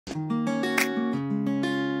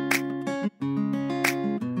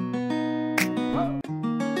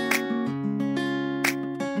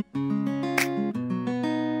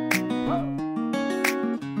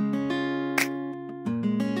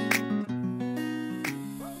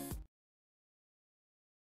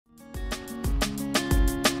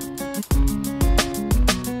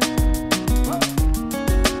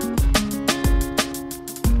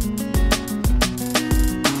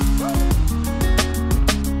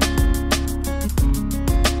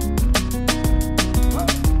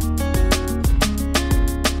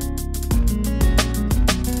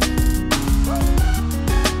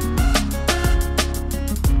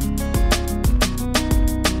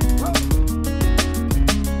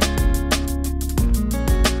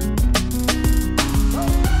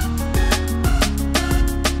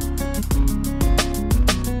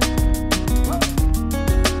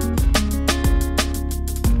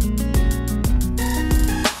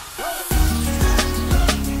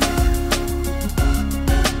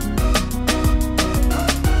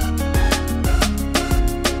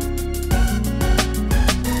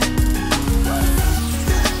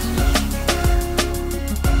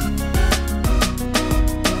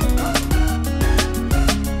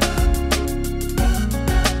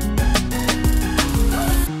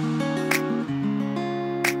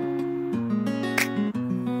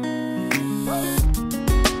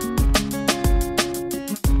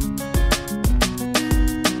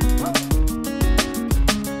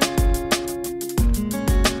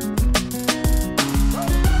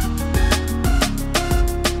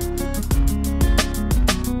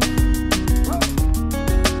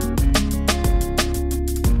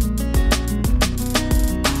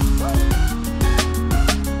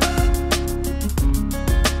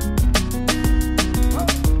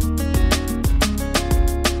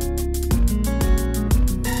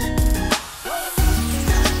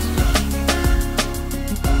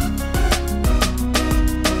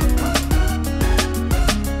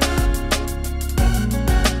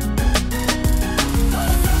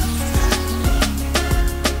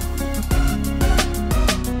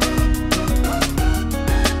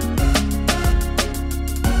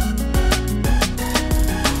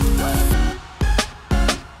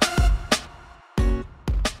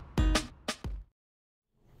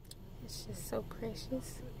It's just so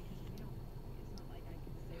precious.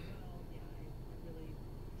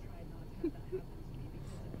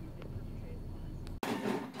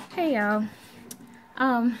 Hey y'all.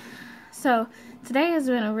 So today has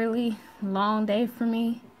been a really long day for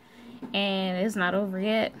me, and it's not over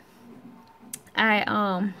yet.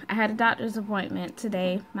 I had a doctor's appointment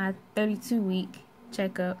today, my 32-week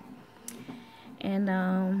checkup,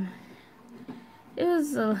 and it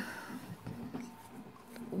was a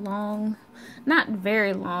long, not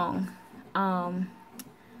very long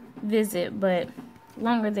visit, but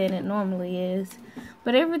longer than it normally is.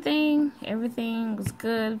 But everything was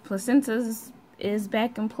good. Placenta is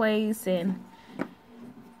back in place, and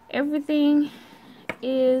everything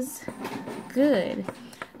is good.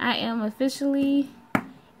 I am officially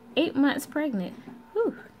 8 months pregnant.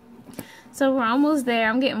 Whew. So we're almost there.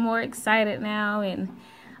 I'm getting more excited now, and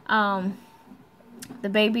the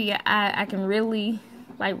baby, I can really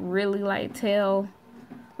tell,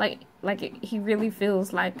 he really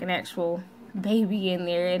feels like an actual baby in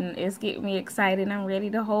there, and it's getting me excited. I'm ready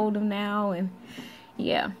to hold him now, and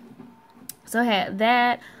yeah. So I had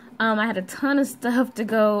that. I had a ton of stuff to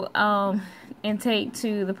go and take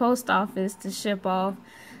to the post office to ship off.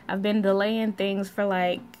 I've been delaying things for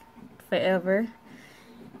like forever,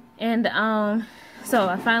 and so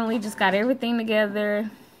I finally just got everything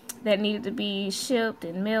together that needed to be shipped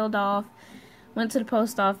and mailed off. Went to the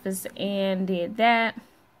post office and did that.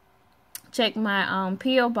 Checked my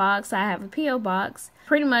P.O. box. I have a P.O. box.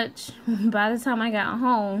 Pretty much by the time I got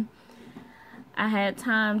home, I had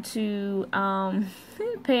time to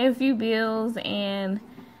pay a few bills and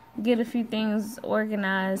get a few things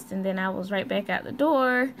organized, and then I was right back out the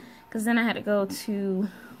door, because then I had to go to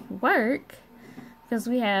work, because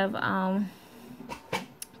we have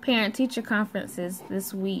parent-teacher conferences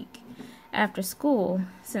this week after school,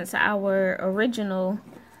 since our original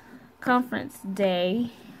conference day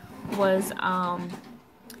was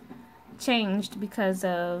changed because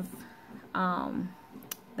of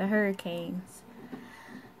the hurricanes.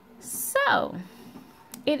 So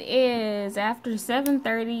it is after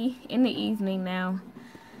 7:30 in the evening now,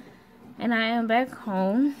 and I am back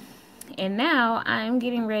home, and now I am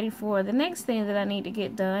getting ready for the next thing that I need to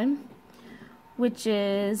get done, which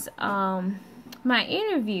is my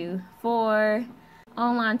interview for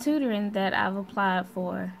online tutoring that I've applied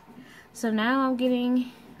for. So now I'm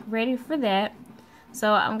getting ready for that.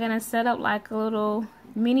 So I'm gonna set up like a little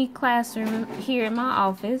mini classroom here in my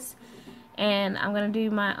office, and I'm gonna do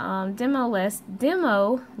my demo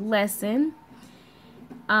lesson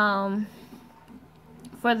for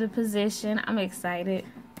the position. I'm excited.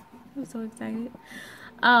 I'm so excited.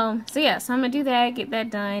 So yeah, so I'm gonna do that, get that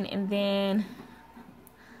done, and then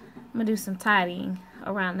I'm gonna do some tidying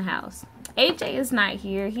around the house. AJ is not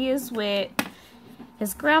here. He is with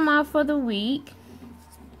his grandma for the week,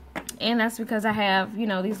 and that's because I have, you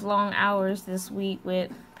know, these long hours this week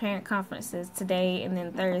with parent conferences today and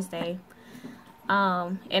then Thursday.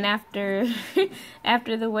 And after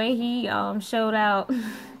after the way he showed out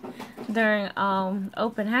during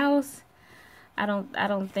open house, I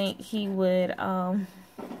don't think he would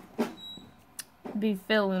be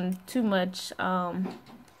feeling too much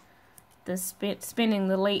spending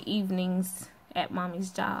the late evenings at mommy's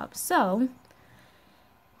job. So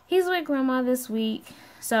he's with grandma this week.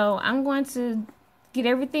 So I'm going to get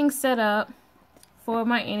everything set up for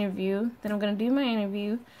my interview. Then I'm going to do my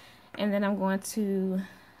interview, and then I'm going to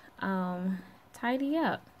tidy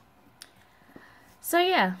up. So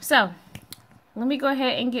yeah, so let me go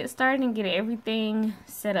ahead and get started and get everything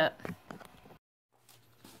set up.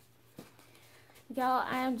 Y'all,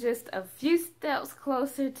 I am just a few steps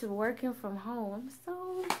closer to working from home. I'm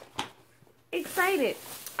so excited.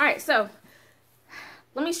 Alright, so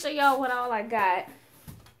let me show y'all what all I got.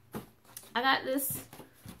 I got this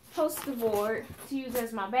poster board to use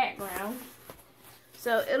as my background.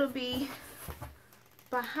 So it'll be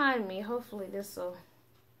behind me. Hopefully it'll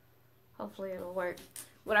work.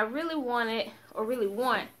 What I really wanted, or really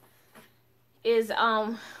want, is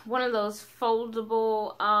one of those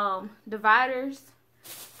foldable dividers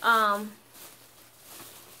to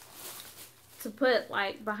put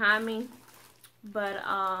like behind me, but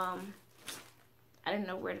I didn't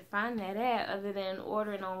know where to find that at other than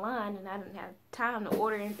ordering online, and I didn't have time to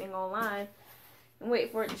order anything online and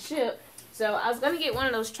wait for it to ship. So I was gonna get one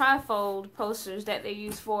of those trifold posters that they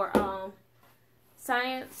use for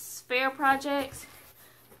science fair projects,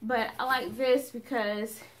 but I like this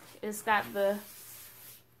because it's got the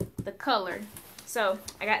color. So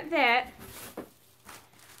I got that.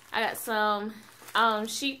 I got some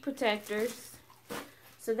sheet protectors,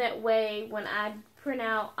 so that way when I print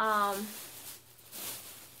out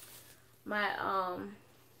my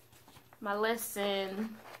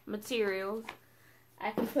lesson materials,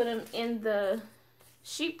 I can put them in the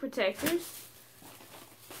sheet protectors,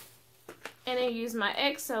 and then use my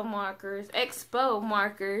expo markers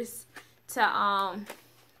to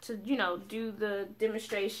you know, do the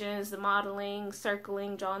demonstrations, the modeling,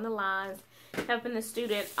 circling, drawing the lines, helping the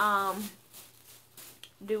student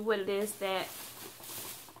do what it is that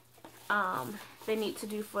they need to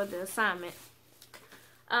do for the assignment.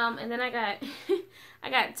 And then I got I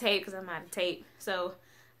got tape because I'm out of tape. So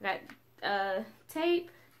I got tape,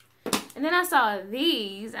 and then I saw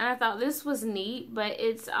these and I thought this was neat, but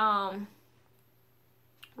it's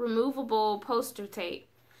removable poster tape.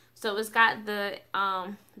 So it's got the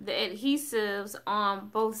adhesives on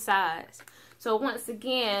both sides. So once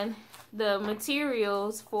again, the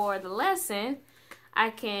materials for the lesson,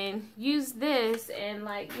 I can use this and,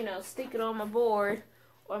 like, you know, stick it on my board,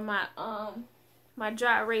 or my my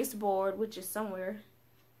dry erase board, which is somewhere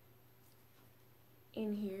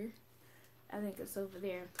in here. I think it's over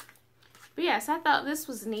there. But yes, I thought this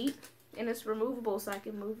was neat, and it's removable, so I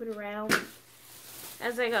can move it around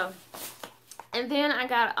as I go. And then I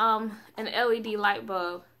got an LED light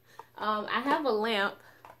bulb. I have a lamp,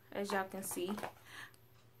 as y'all can see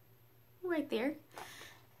right there.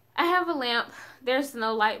 I have a lamp. There's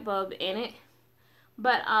no light bulb in it.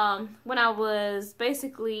 But when I was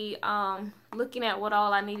basically looking at what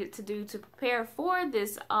all I needed to do to prepare for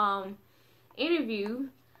this interview,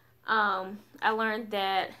 I learned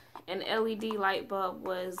that an LED light bulb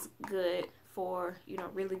was good for, you know,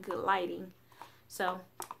 really good lighting. So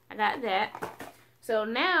I got that. So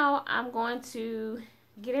now I'm going to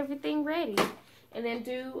get everything ready and then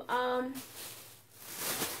do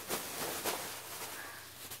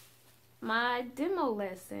my demo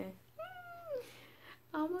lesson.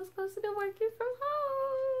 Almost close to working from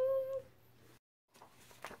home.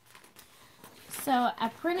 So I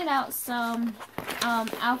printed out some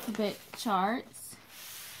alphabet charts.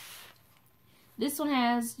 This one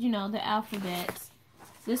has, you know, the alphabets.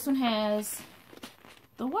 This one has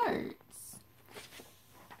the words.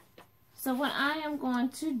 So what I am going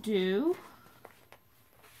to do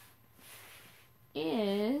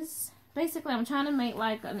is, basically I'm trying to make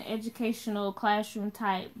like an educational classroom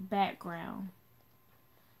type background.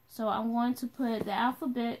 So I'm going to put the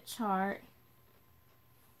alphabet chart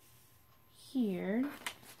here.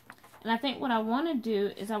 And I think what I want to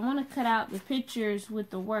do is I want to cut out the pictures with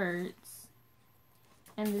the words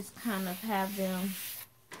and just kind of have them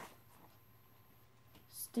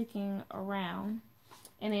sticking around,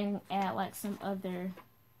 and then add like some other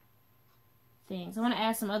things. I want to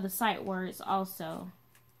add some other sight words also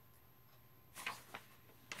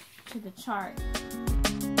to the chart.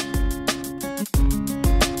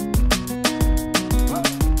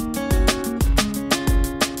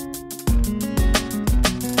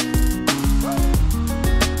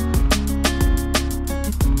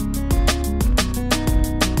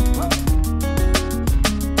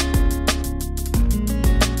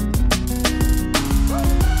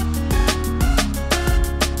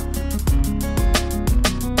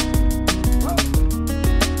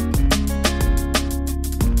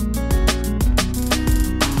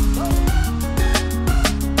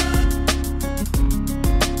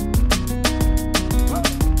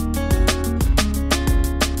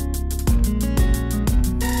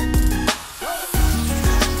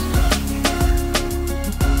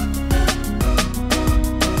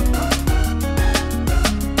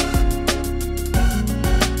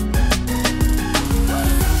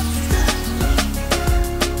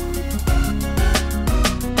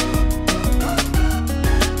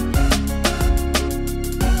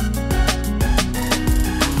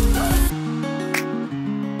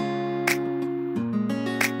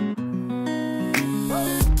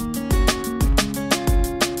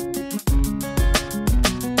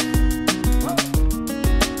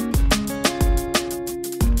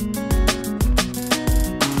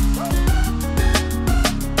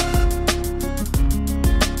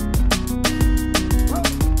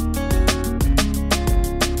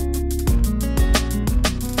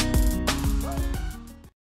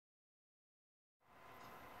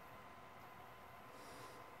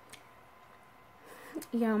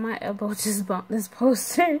 Y'all, my elbow just bumped this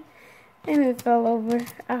poster and it fell over.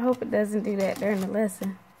 I hope it doesn't do that during the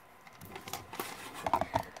lesson.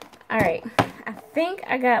 Alright, I think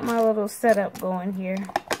I got my little setup going here.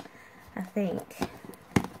 I think.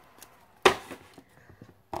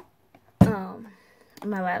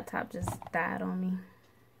 My laptop just died on me.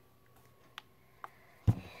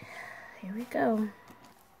 Here we go.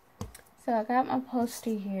 So I got my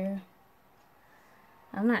poster here.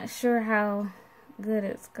 I'm not sure how good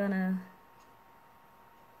it's gonna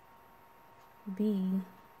be,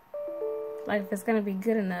 like if it's gonna be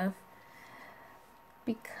good enough,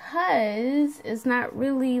 because it's not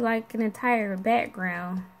really like an entire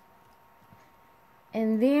background,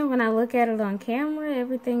 and then when I look at it on camera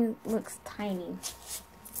everything looks tiny.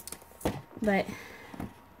 But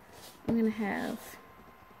I'm gonna have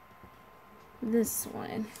this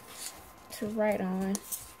one to write on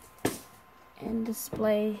and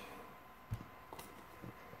display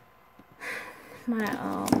my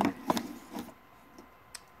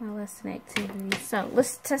my lesson activity. So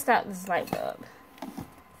let's test out this light bulb.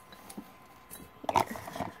 Here.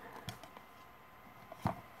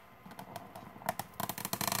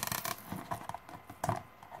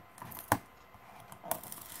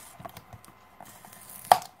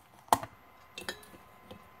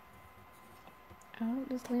 Oh,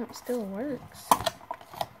 this lamp still works.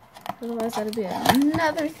 Otherwise that'd be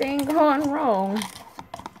another thing going wrong.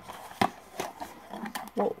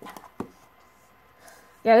 Whoa.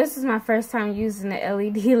 Yeah, this is my first time using the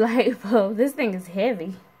LED light bulb. This thing is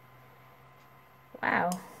heavy.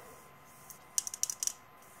 Wow.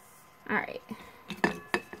 Alright.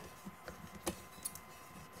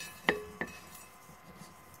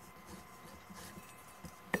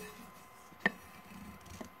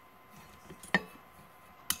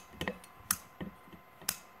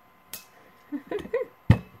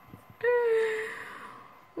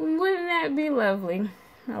 Wouldn't that be lovely?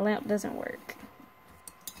 My lamp doesn't work.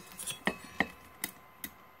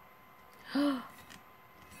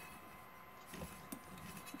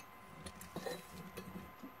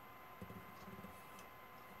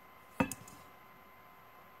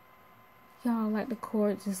 Y'all, like the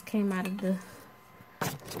cord just came out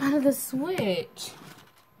of the switch.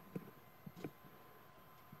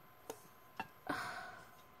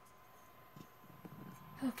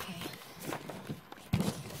 Okay.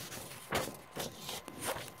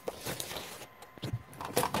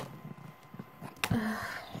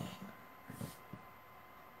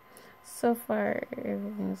 So far,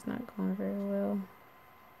 everything's not going very well.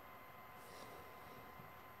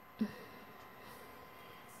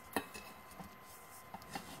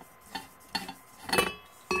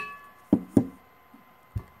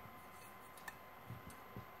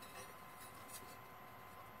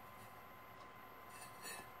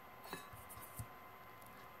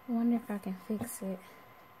 I wonder if I can fix it.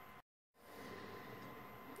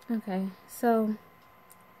 Okay, so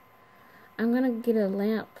I'm gonna get a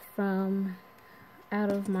lamp from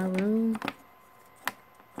out of my room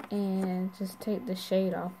and just take the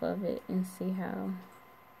shade off of it and see how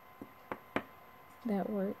that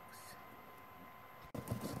works.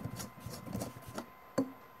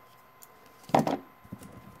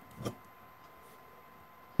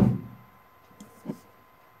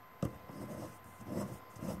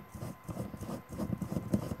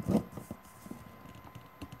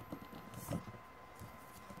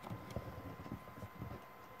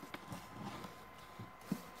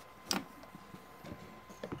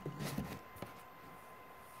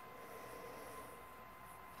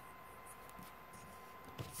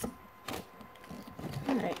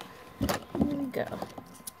 Alright, here we go.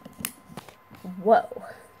 Whoa.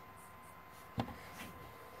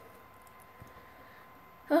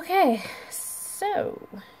 Okay, so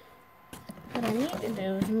what I need to do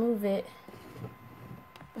is move it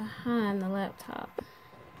behind the laptop.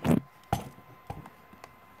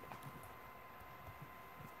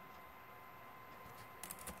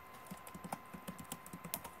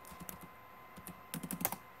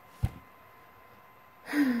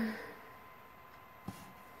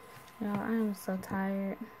 Y'all, I am so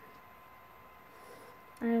tired.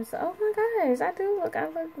 I am so, oh my gosh, I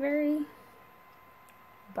look very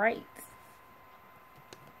bright.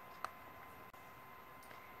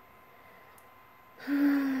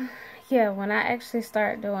 Yeah, when I actually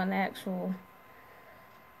start doing the actual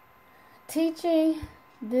teaching,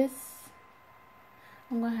 I'm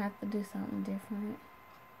gonna have to do something different.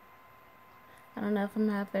 I don't know if I'm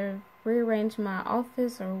gonna have to rearrange my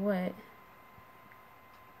office or what.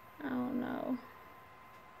 I don't know.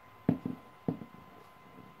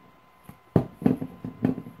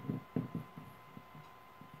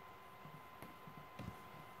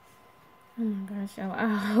 Oh my gosh, y'all. I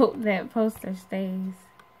hope that poster stays.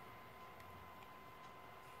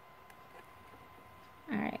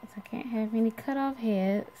 Alright, so I can't have any cut off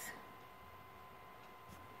heads.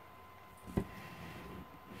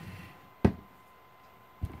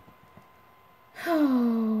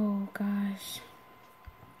 Oh gosh.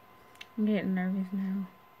 I'm getting nervous now.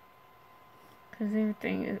 Because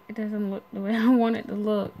everything, it doesn't look the way I want it to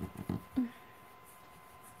look. I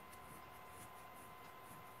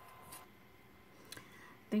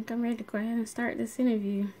think I'm ready to go ahead and start this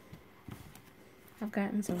interview. I've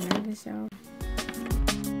gotten so nervous, y'all.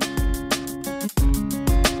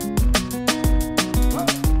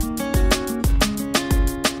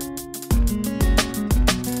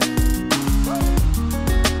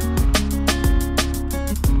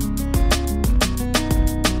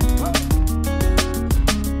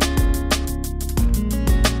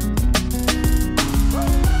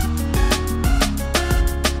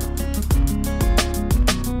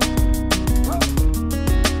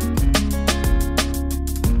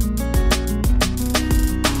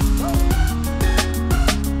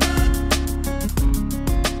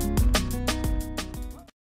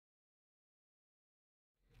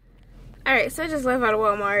 Alright, so I just left out of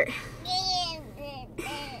Walmart.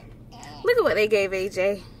 Look at what they gave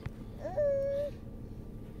AJ.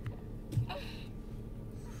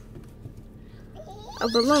 A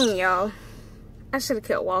balloon, y'all. I should have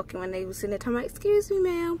kept walking when they was sitting there talking about, excuse me,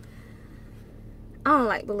 ma'am. I don't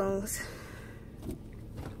like balloons.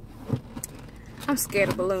 I'm scared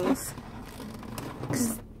of balloons.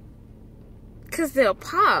 Cause they'll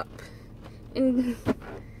pop. And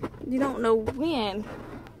you don't know when.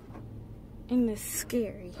 And it's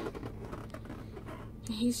scary.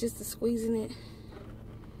 And he's just squeezing it.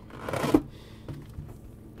 Oh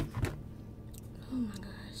my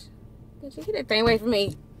gosh. Get that thing away from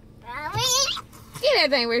me. Get that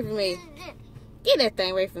thing away from me. Get that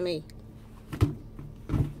thing away from me. Oh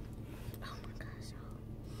my gosh.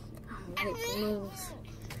 I don't like balloons.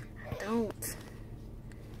 I don't.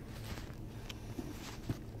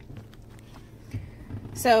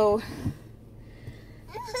 So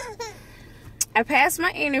I passed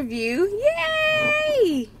my interview.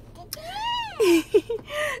 Yay!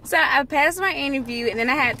 So I passed my interview, and then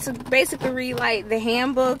I had to basically read like the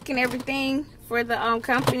handbook and everything for the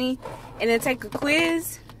company, and then take a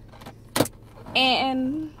quiz.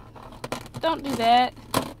 And don't do that.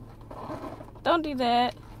 Don't do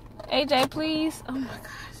that. AJ, please. Oh my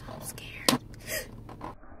gosh, I'm scared.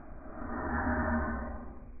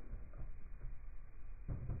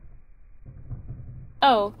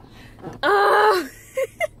 Oh.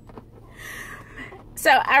 So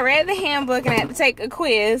I read the handbook and I had to take a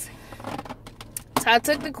quiz. So I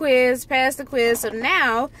took the quiz, passed the quiz. So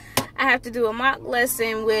now I have to do a mock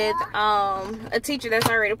lesson with a teacher that's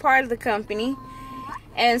already part of the company.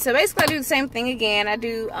 And so basically I do the same thing again. I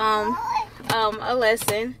do a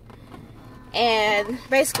lesson, and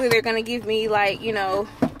basically they're gonna give me, like, you know,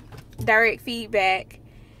 direct feedback,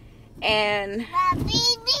 and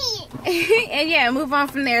and yeah, move on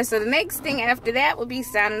from there. So the next thing after that will be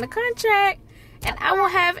signing the contract, and I will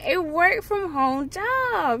have a work from home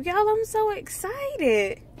job. Y'all, I'm so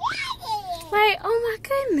excited. Like, oh my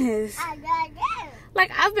goodness. Like,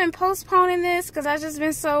 I've been postponing this because I've just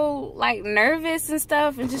been so, like, nervous and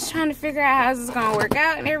stuff, and just trying to figure out how this is going to work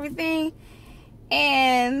out and everything.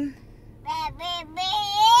 And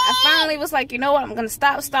I finally was like, you know what, I'm going to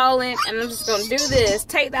stop stalling, and I'm just going to do this.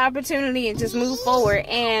 Take the opportunity and just move forward.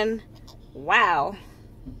 And wow.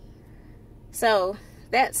 So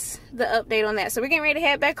that's the update on that. So we're getting ready to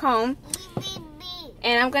head back home.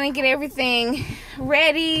 And I'm going to get everything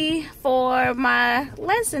ready for my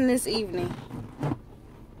lesson this evening.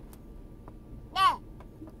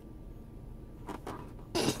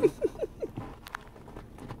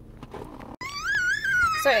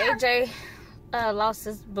 So AJ lost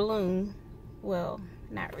his balloon. Well,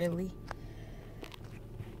 not really.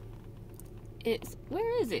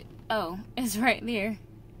 Where is it? Oh, it's right there.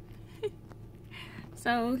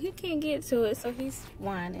 So he can't get to it, so he's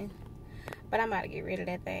whining. But I'm about to get rid of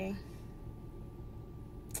that thing.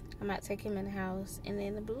 I might take him in the house, and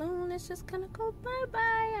then the balloon is just gonna go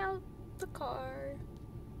bye-bye out the car.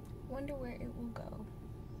 Wonder where it will go.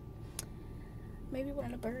 Maybe one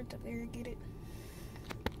of the birds up there will get it.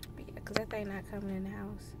 But yeah, because that thing not coming in the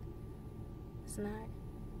house. It's not.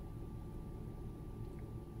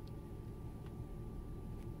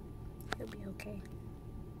 He'll be okay.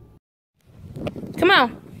 Come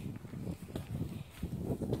on.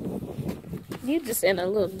 You just in a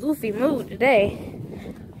little goofy mood today.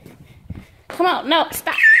 Come on. No,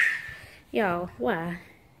 stop. Yo, why?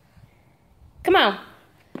 Come on.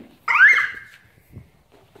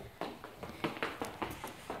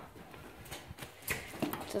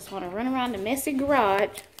 Just want to run around the messy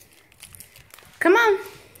garage. Come on.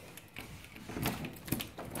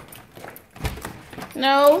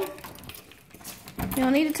 No. You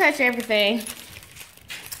don't need to touch everything.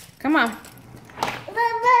 Come on.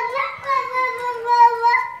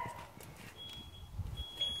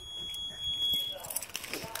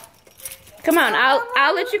 Come on,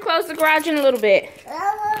 I'll let you close the garage in a little bit.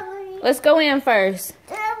 Let's go in first.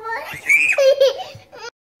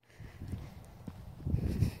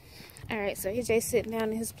 Alright, so AJ's sitting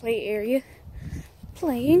down in his play area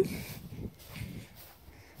playing.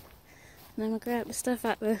 And I'm gonna grab the stuff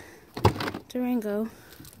out the Durango.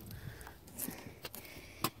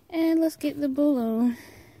 And let's get the balloon.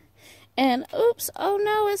 And oops, oh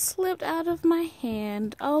no, it slipped out of my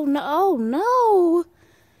hand. Oh no, oh no!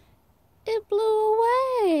 It blew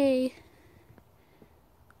away.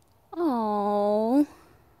 Oh.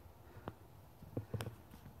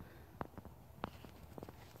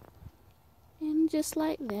 And just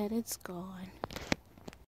like that, it's gone.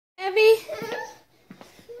 Abby?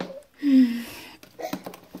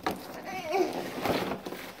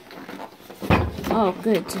 Oh,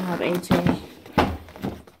 good job, AJ.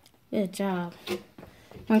 Good job.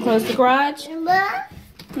 Want to close the garage?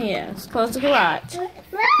 Yeah, let's close the garage.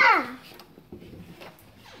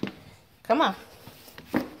 Come on.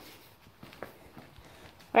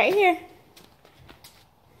 Right here.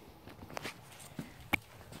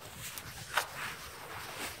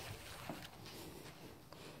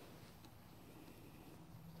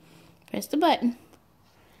 Press the button.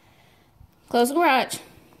 Close the garage.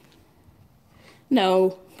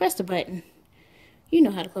 No, press the button. You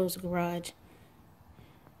know how to close the garage.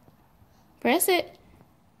 Press it.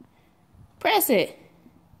 Press it.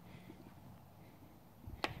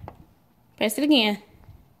 Press it again.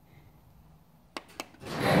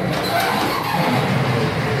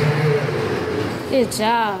 Good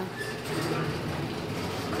job.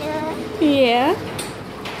 Yeah.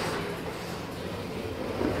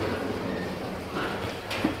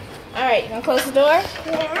 All right, you gonna close the door?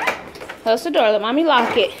 Yeah. Close the door. Let mommy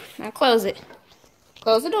lock it. Now close it.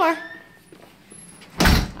 Close the door.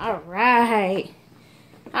 All right.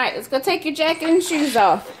 All right, let's go take your jacket and shoes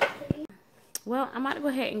off. Well, I'm about to go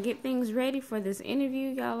ahead and get things ready for this interview,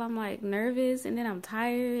 y'all. I'm like nervous, and then I'm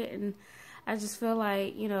tired, and I just feel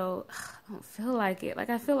like, you know, I don't feel like it.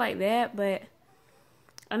 Like, I feel like that, but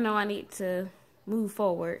I know I need to move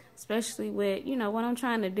forward, especially with, you know, what I'm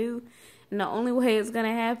trying to do. And the only way it's going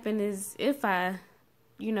to happen is if I,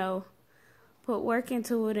 you know, put work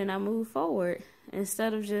into it and I move forward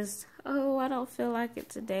instead of just, oh, I don't feel like it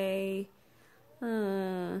today.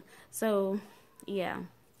 So, yeah.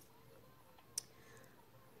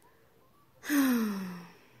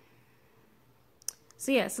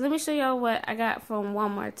 So yeah, so let me show y'all what I got from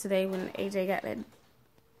Walmart today when AJ got that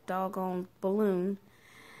doggone balloon,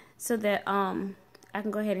 so that I can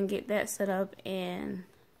go ahead and get that set up and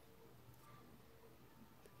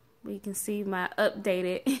we can see my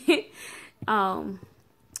updated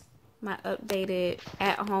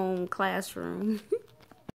at-home classroom.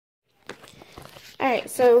 Alright,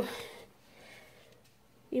 so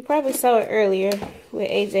you probably saw it earlier with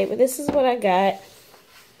AJ, but this is what I got.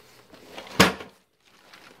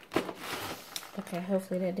 Okay,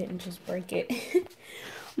 hopefully that didn't just break it.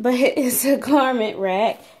 But it's a garment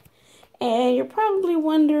rack. And you're probably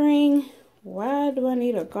wondering, why do I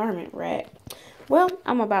need a garment rack? Well,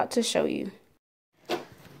 I'm about to show you.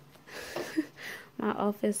 My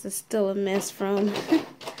office is still a mess from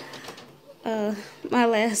my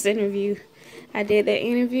last interview. I did that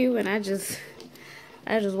interview and I just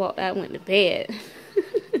walked out and went to bed.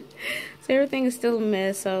 So everything is still a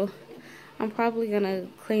mess, so I'm probably gonna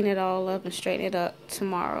clean it all up and straighten it up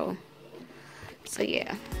tomorrow. So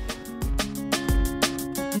yeah.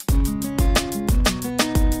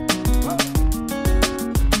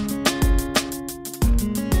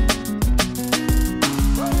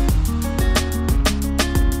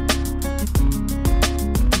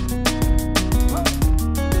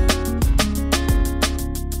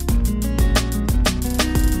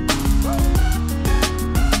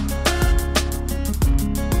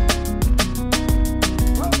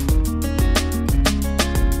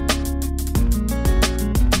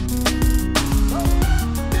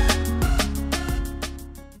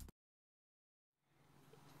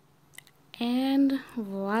 And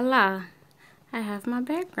voila, I have my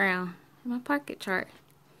background, my pocket chart.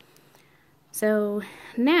 So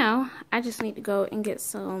now I just need to go and get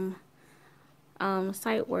some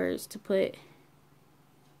sight words to put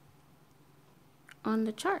on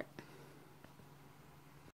the chart.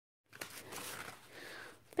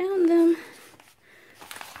 Found them.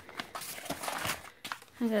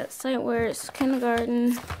 I got sight words,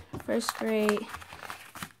 kindergarten, first grade,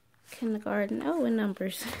 kindergarten, oh, and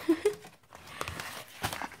numbers.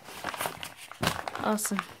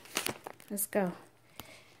 Awesome. Let's go.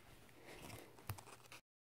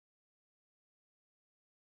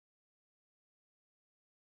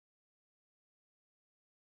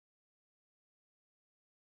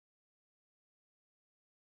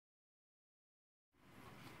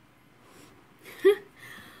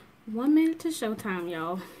 One minute to showtime,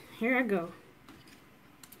 y'all. Here I go.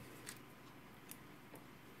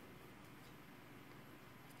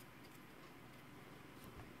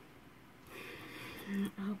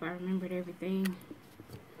 I hope I remembered everything.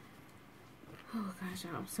 Oh gosh,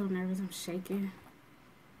 y'all, I'm so nervous. I'm shaking.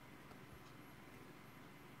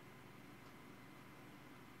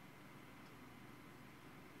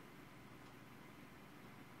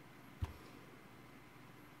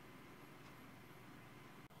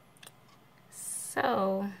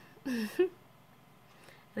 So, I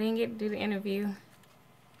didn't get to do the interview.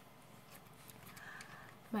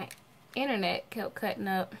 My internet kept cutting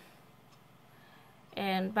up.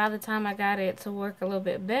 And by the time I got it to work a little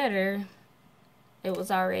bit better, it was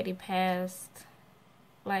already past,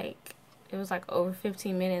 like, it was like over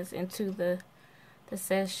 15 minutes into the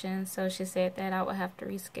session. So she said that I would have to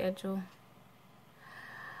reschedule.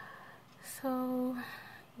 So,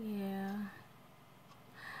 yeah.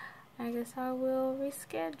 I guess I will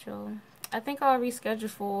reschedule. I think I'll reschedule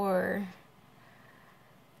for,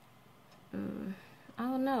 I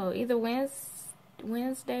don't know, either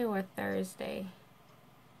Wednesday or Thursday.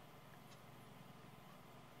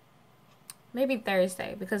 Maybe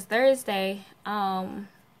Thursday, because Thursday, well,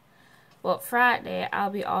 Friday, I'll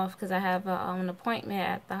be off because I have an appointment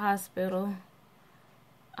at the hospital.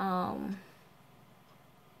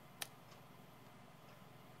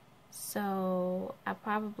 So I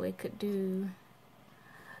probably could do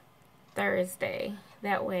Thursday.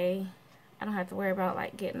 That way I don't have to worry about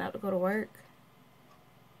like getting up to go to work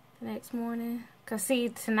the next morning. Cause see,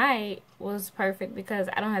 tonight was perfect because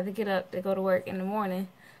I don't have to get up to go to work in the morning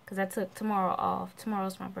because I took tomorrow off.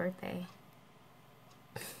 Tomorrow's my birthday.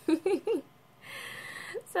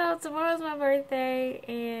 So tomorrow's my birthday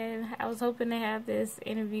and I was hoping to have this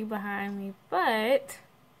interview behind me, but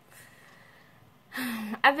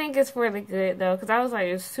I think it's really good though, because I was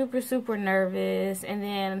like super nervous, and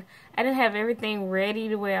then I didn't have everything ready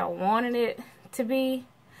the way I wanted it to be.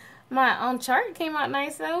 My chart came out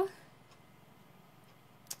nice though.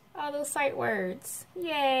 All those sight words.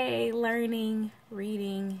 Yay, learning,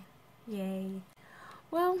 reading, yay.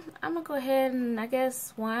 Well, I'm gonna go ahead and I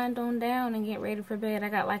guess wind on down and get ready for bed. I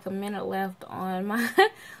got like a minute left on my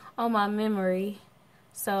on my memory.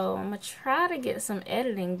 So I'm gonna try to get some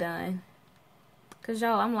editing done. Cause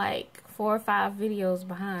y'all, I'm like 4 or 5 videos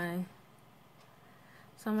behind.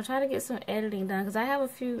 So I'm gonna try to get some editing done. Cause I have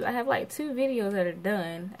like 2 videos that are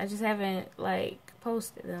done. I just haven't like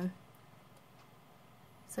posted them.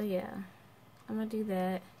 So yeah, I'm gonna do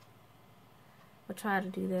that. I'll try to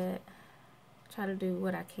do that. Try to do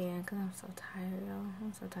what I can. Cause I'm so tired, y'all.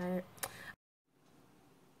 I'm so tired.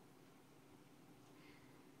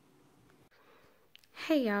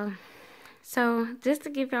 Hey y'all. So just to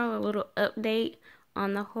give y'all a little update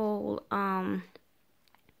on the whole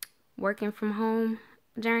working from home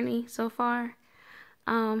journey so far.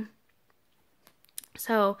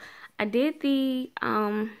 So I did the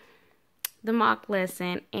mock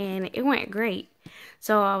lesson and it went great.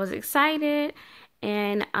 So I was excited,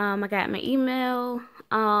 and I got my email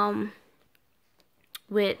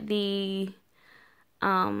with the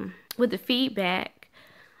feedback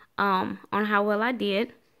on how well I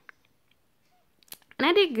did. And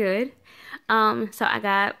I did good. So I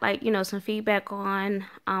got like, you know, some feedback on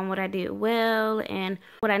what I did well and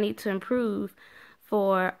what I need to improve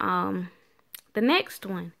for the next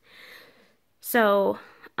one. So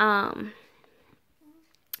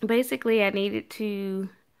basically I needed to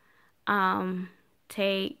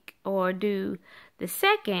take or do the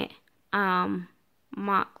second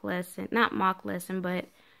mock lesson. Not mock lesson, but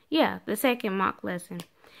yeah, the second mock lesson.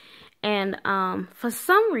 And for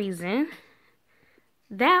some reason,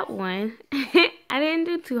 that one I didn't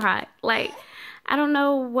do too hot. Like, I don't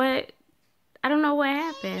know what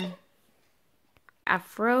happened. I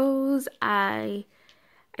froze. I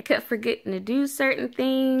kept forgetting to do certain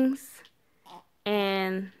things,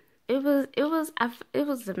 and it was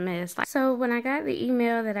a mess. So when I got the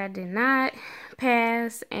email that I did not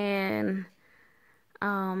pass, and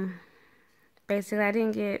basically I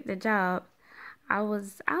didn't get the job, I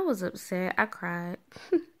was upset. I cried.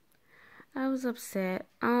 I was upset.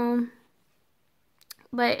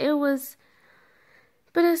 But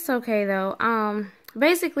it's okay though.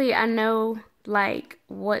 Basically I know like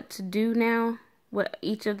what to do now with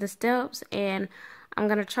each of the steps, and I'm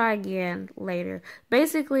gonna try again later.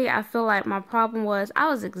 Basically, I feel like my problem was I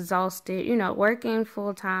was exhausted, you know, working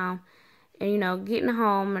full time and, you know, getting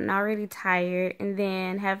home and already tired, and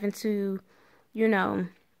then having to, you know,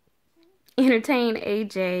 entertain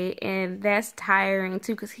AJ, and that's tiring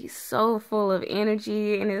too because he's so full of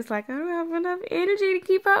energy, and it's like I don't have enough energy to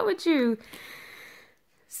keep up with you.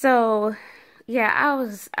 So yeah, I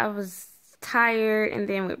was tired, and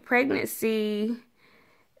then with pregnancy,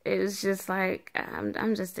 it was just like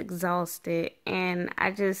I'm just exhausted, and I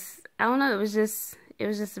don't know, it was just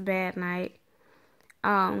a bad night.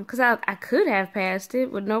 Cause I could have passed it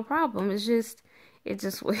with no problem. It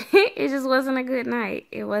just wasn't a good night.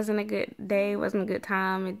 It wasn't a good day. It wasn't a good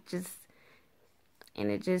time.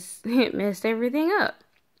 It messed everything up.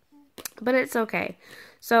 But it's okay.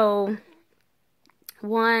 So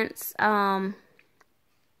once the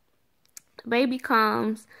baby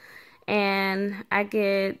comes and I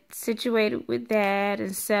get situated with that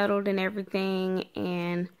and settled and everything,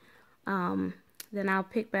 and then I'll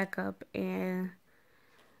pick back up and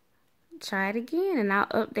try it again, and I'll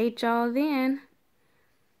update y'all then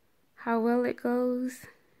how well it goes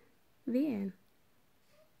then.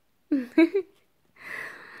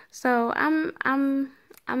 So I'm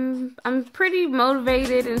pretty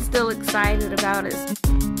motivated and still excited about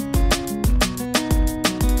it.